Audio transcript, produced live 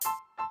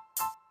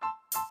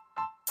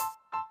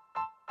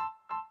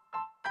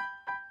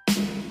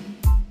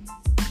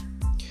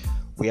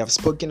We have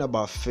spoken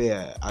about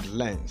fear at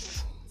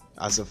length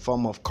as a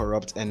form of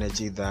corrupt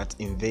energy that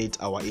invades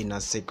our inner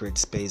sacred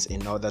space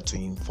in order to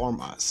inform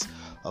us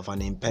of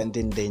an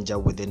impending danger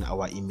within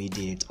our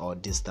immediate or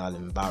distal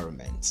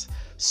environment.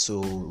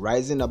 So,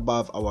 rising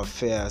above our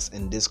fears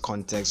in this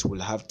context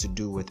will have to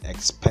do with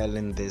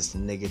expelling this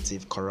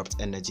negative corrupt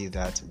energy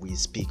that we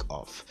speak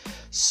of.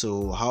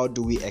 So, how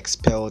do we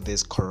expel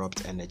this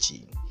corrupt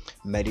energy?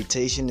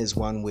 Meditation is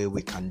one way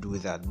we can do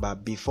that,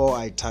 but before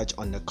I touch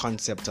on the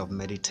concept of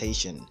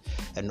meditation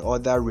and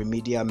other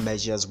remedial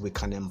measures we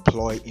can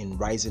employ in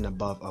rising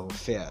above our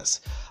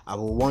fears, I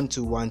will want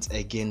to once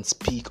again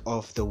speak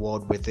of the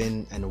world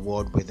within and the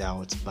world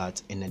without,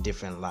 but in a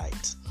different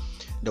light.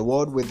 The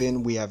world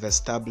within we have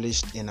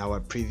established in our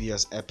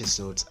previous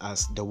episodes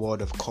as the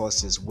world of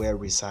causes where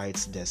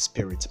resides the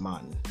spirit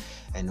man,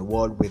 and the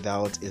world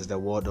without is the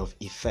world of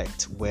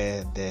effect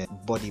where the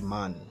body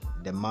man,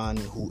 the man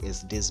who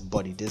is this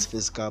body, this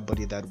physical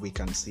body that we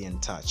can see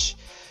and touch,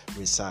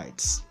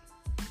 resides.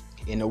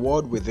 In the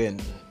world within,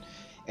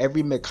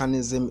 every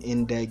mechanism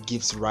in there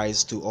gives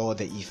rise to all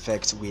the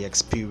effects we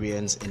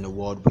experience in the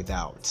world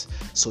without.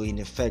 So in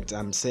effect,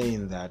 I'm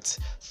saying that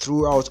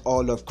throughout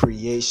all of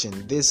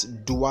creation, this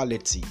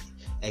duality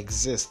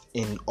exists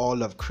in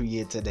all of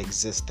created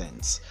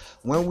existence.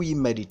 When we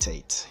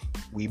meditate,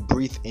 we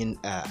breathe in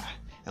air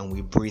and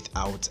we breathe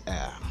out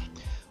air.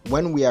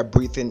 When we are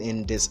breathing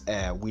in this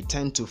air, we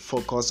tend to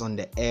focus on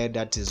the air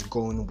that is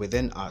going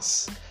within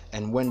us.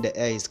 And when the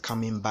air is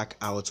coming back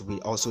out, we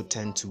also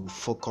tend to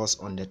focus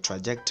on the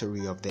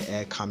trajectory of the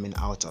air coming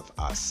out of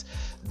us.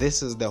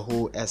 This is the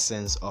whole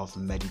essence of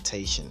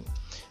meditation.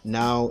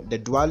 Now, the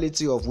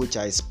duality of which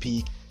I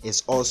speak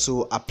is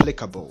also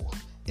applicable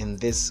in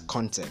this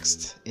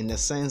context, in the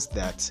sense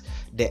that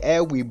the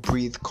air we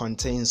breathe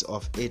contains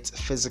of its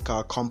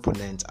physical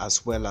component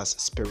as well as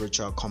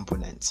spiritual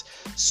components.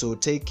 So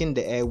taking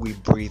the air we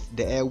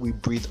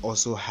breathe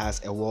also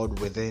has a world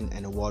within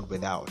and a world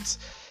without.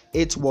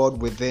 Its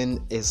world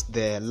within is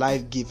the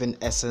life-giving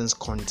essence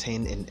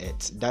contained in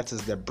it, that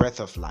is the breath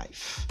of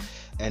life.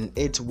 And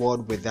its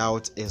world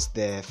without is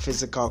the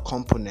physical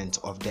component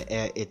of the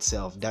air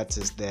itself, that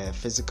is the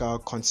physical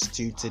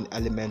constituting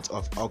element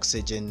of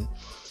oxygen,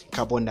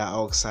 carbon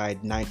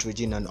dioxide,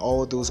 nitrogen, and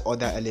all those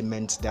other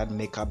elements that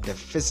make up the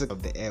physics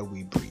of the air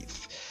we breathe.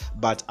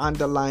 But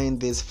underlying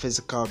this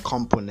physical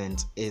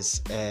component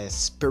is a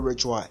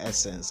spiritual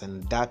essence,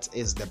 and that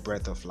is the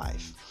breath of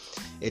life.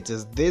 It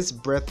is this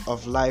breath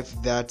of life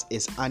that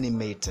is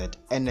animated,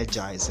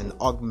 energized, and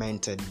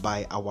augmented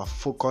by our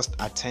focused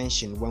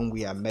attention when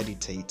we are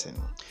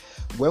meditating.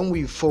 When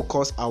we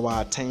focus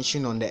our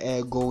attention on the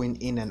air going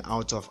in and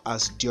out of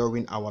us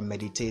during our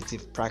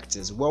meditative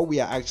practice, what we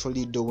are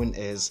actually doing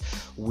is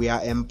we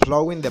are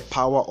employing the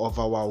power of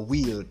our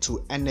will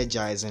to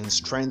energize and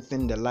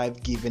strengthen the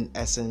life-giving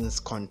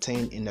essence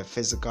contained in the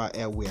physical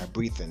air we are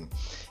breathing.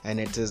 And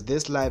it is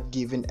this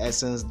life-giving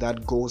essence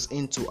that goes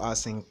into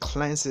us and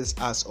cleanses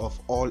us of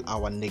all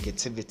our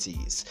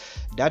negativities.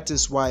 That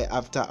is why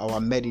after our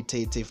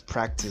meditative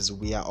practice,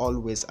 we are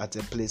always at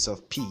a place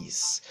of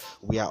peace.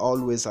 We are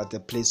always at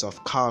a place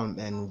of calm,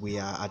 and we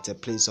are at a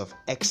place of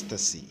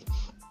ecstasy,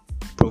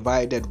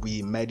 provided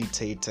we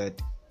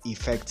meditated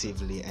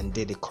effectively and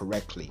did it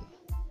correctly.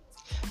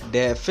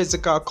 The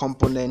physical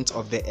component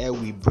of the air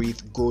we breathe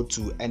go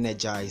to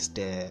energize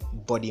the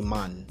body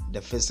man,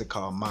 the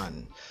physical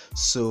man.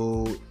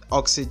 So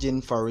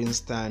oxygen, for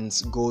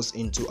instance, goes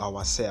into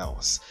our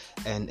cells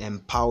and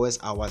empowers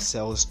our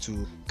cells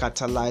to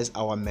catalyze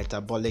our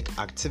metabolic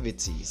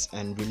activities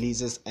and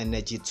releases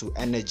energy to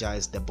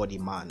energize the body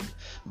man.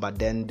 But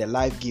then the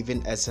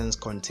life-giving essence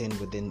contained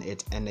within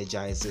it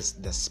energizes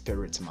the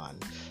spirit man.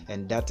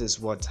 And that is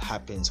what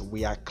happens.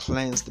 We are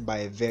cleansed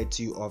by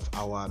virtue of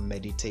our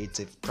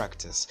meditative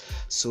practice.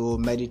 So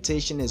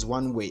meditation is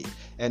one way.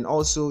 And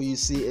also, you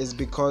see, it's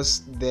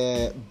because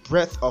the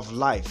breath of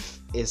life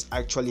is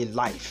actually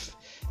life.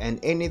 And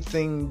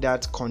anything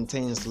that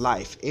contains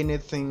life,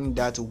 anything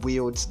that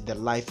wields the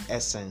life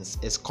essence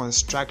is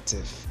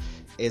constructive,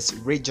 is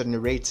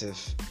regenerative,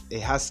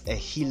 it has a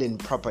healing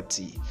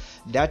property.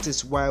 That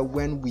is why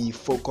when we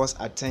focus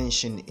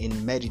attention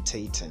in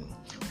meditating,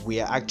 we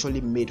are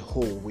actually made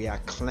whole, we are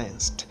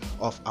cleansed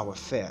of our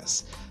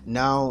fears.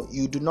 Now,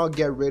 you do not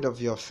get rid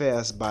of your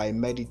fears by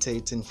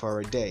meditating for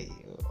a day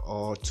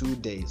or 2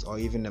 days or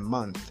even a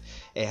month.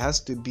 It has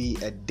to be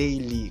a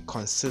daily,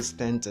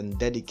 consistent, and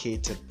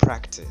dedicated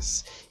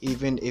practice,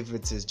 even if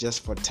it is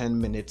just for 10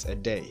 minutes a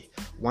day.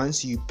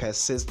 Once you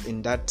persist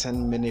in that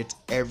 10 minutes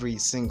every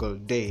single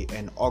day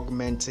and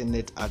augmenting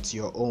it at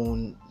your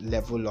own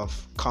level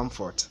of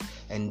comfort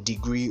and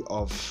degree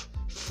of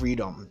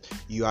freedom,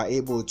 you are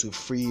able to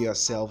free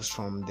yourselves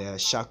from the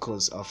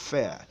shackles of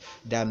fear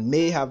that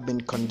may have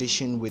been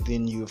conditioned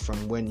within you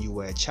from when you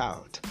were a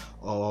child,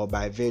 or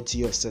by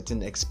virtue of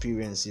certain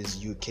experiences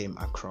you came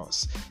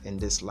across in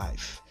this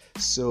life.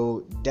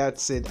 So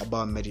that's it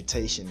about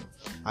meditation.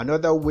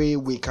 Another way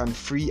we can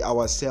free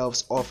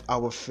ourselves of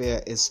our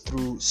fear is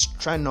through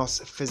strenuous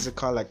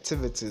physical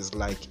activities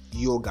like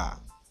yoga.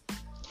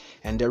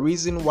 And the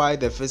reason why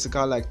the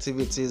physical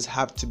activities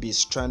have to be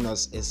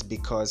strenuous is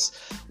because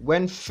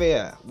when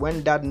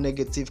that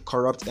negative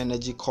corrupt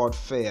energy called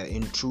fear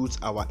intrudes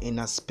our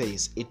inner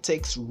space, it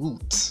takes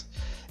root.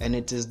 And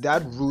it is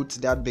that root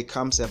that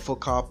becomes a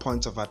focal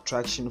point of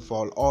attraction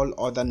for all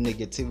other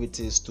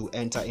negativities to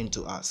enter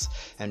into us.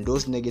 And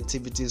those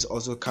negativities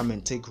also come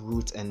and take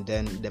root, and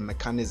then the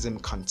mechanism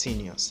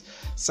continues.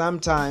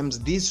 Sometimes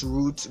this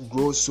root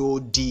grows so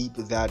deep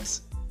that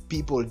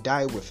people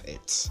die with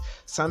it.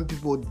 Some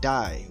people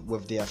die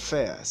with their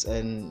fears,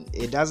 and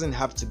it doesn't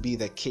have to be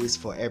the case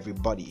for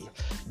everybody.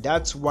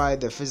 That's why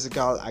the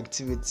physical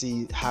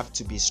activity have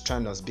to be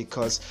strenuous,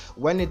 because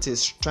when it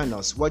is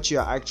strenuous, what you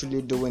are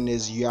actually doing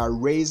is you are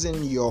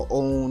raising your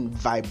own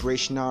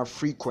vibrational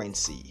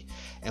frequency.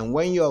 And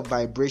when your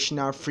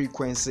vibrational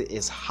frequency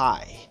is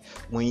high,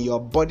 when your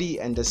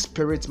body and the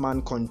spirit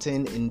man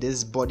contained in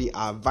this body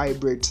are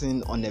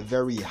vibrating on a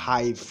very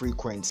high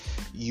frequency,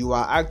 you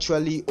are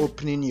actually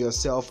opening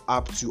yourself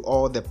up to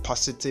all the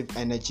positive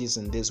energies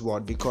in this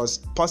world, because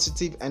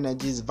positive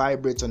energies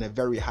vibrate on a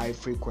very high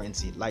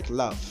frequency, like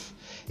love.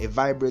 It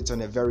vibrates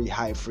on a very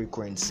high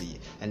frequency,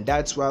 and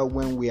that's why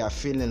when we are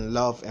feeling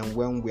love, and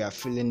when we are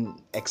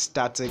feeling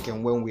ecstatic,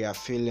 and when we are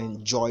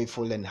feeling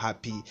joyful and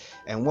happy,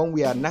 and when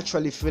we are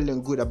naturally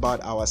feeling good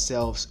about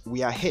ourselves,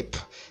 we are hip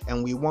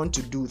and we want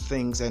to do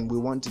things and we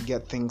want to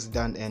get things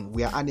done, and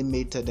we are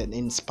animated and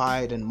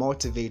inspired and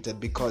motivated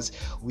because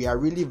we are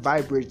really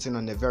vibrating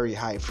on a very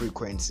high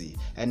frequency.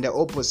 And the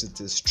opposite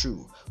is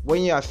true.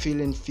 When you are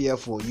feeling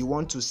fearful, you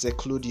want to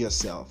seclude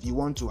yourself, you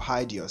want to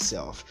hide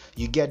yourself,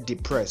 you get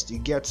depressed, you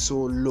get so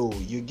low,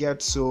 you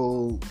get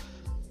so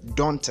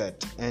daunted,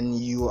 and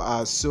you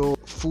are so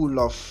full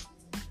of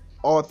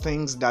all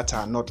things that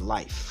are not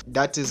life.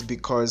 That is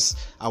because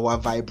our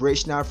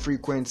vibrational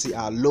frequency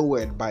are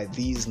lowered by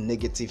these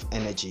negative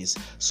energies.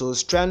 So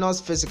strenuous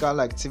physical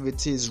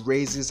activities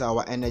raises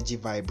our energy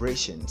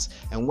vibrations,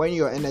 and when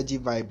your energy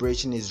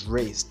vibration is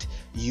raised,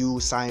 you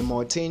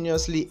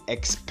simultaneously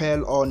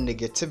expel all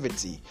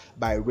negativity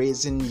by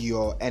raising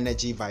your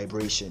energy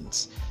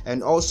vibrations.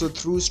 And also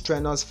through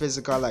strenuous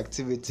physical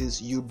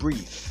activities, you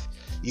breathe.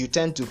 You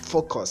tend to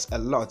focus a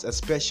lot,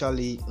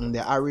 especially in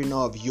the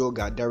arena of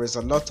yoga. There is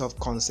a lot of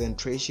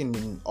concentration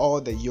in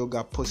all the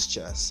yoga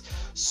postures.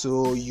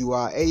 So you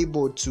are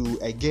able to,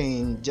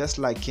 again, just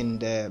like in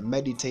the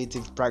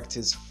meditative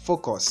practice,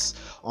 focus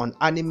on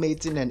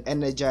animating and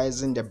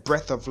energizing the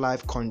breath of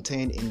life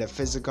contained in the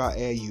physical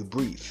air you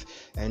breathe.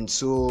 And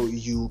so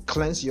you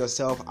cleanse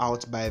yourself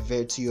out by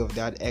virtue of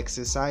that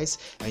exercise,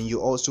 and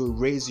you also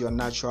raise your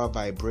natural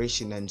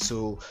vibration, and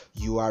so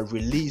you are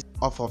released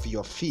off of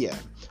your fear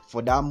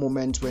for that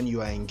moment when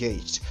you are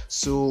engaged.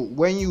 So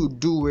when you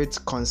do it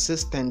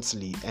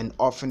consistently and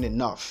often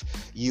enough,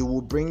 you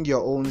will bring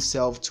your own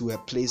self to a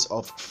place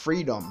of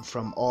freedom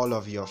from all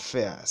of your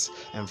fears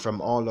and from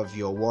all of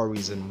your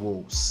worries and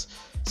woes.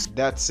 So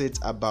that's it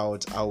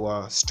about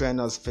our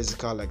strenuous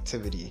physical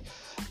activity.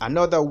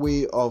 Another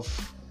way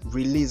of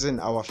releasing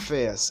our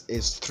fears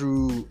is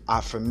through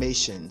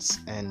affirmations,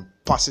 and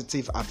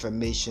positive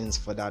affirmations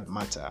for that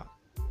matter.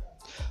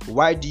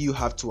 Why do you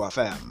have to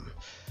affirm?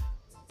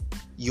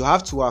 You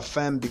have to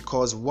affirm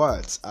because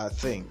words are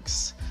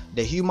things.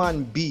 The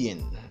human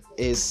being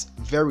is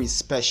very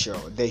special.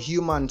 The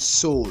human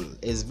soul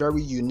is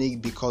very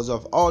unique because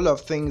of all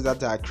of things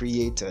that are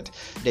created.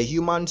 The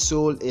human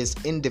soul is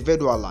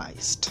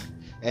individualized,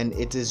 and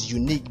it is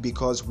unique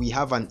because we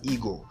have an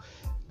ego.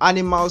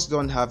 Animals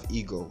don't have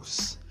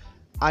egos.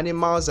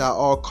 Animals are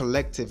all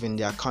collective in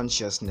their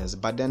consciousness,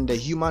 but then the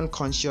human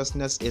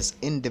consciousness is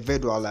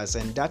individualized,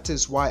 and that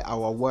is why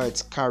our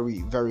words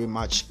carry very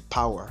much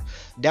power.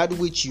 That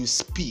which you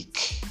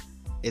speak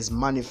is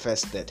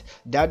manifested.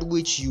 That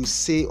which you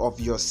say of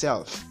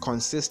yourself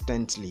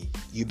consistently,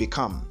 you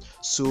become.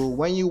 So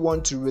when you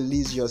want to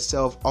release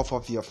yourself off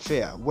of your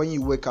fear, when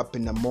you wake up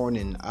in the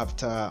morning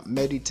after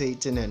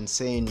meditating and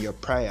saying your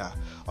prayer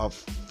of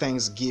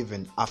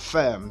thanksgiving,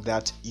 affirm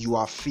that you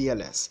are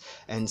fearless,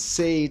 and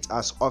say it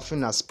as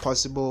often as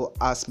possible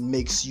as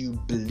makes you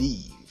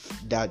believe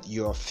that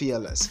you're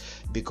fearless.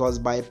 Because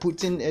by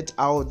putting it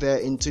out there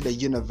into the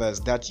universe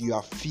that you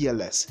are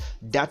fearless,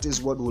 that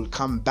is what will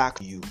come back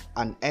to you.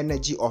 An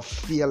energy of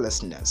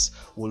fearlessness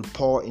will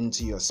pour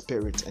into your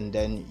spirit, and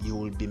then you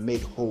will be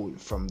made whole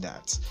from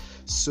that.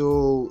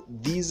 So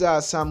these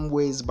are some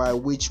ways by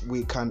which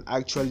we can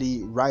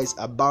actually rise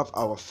above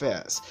our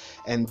fears,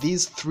 and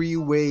these 3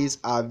 ways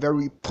are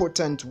very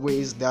potent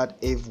ways that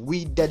if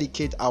we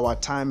dedicate our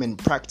time and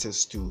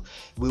practice to,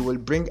 we will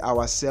bring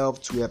ourselves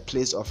to a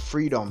place of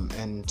freedom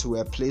and to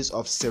a place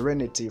of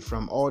serenity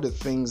from all the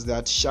things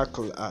that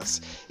shackle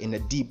us in a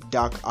deep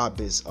dark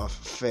abyss of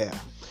fear.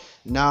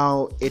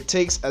 Now, it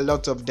takes a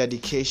lot of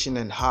dedication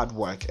and hard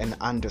work and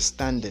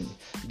understanding.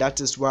 That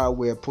is why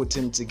we're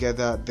putting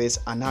together this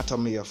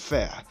anatomy of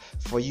fear,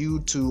 for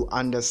you to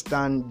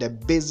understand the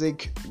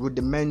basic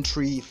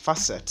rudimentary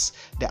facets,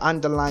 the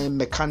underlying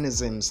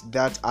mechanisms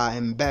that are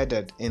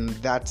embedded in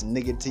that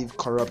negative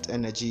corrupt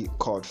energy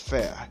called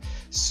fear.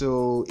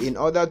 So in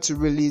order to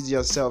release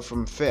yourself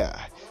from fear,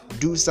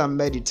 Do some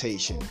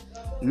meditation.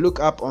 Look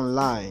up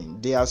online.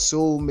 There are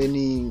so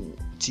many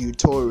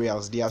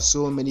tutorials, there are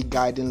so many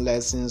guiding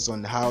lessons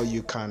on how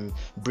you can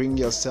bring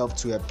yourself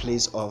to a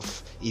place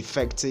of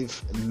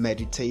effective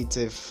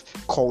meditative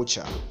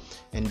culture.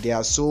 And there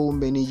are so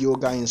many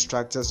yoga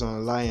instructors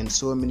online and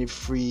so many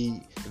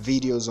free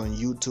videos on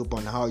YouTube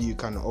on how you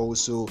can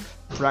also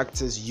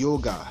practice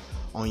yoga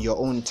on your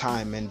own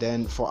time. And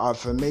then for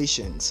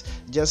affirmations,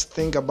 just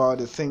think about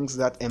the things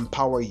that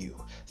empower you,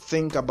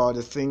 think about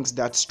the things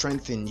that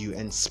strengthen you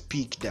and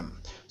speak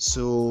them.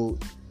 So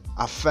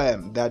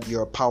affirm that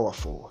you're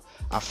powerful,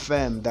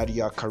 affirm that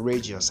you are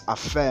courageous,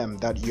 affirm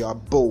that you are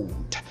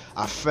bold,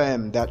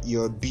 affirm that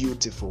you're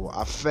beautiful,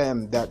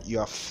 affirm that you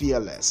are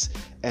fearless.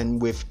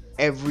 And with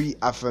every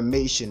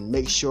affirmation,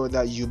 make sure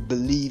that you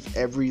believe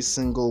every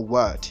single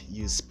word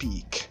you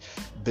speak.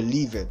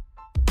 Believe it.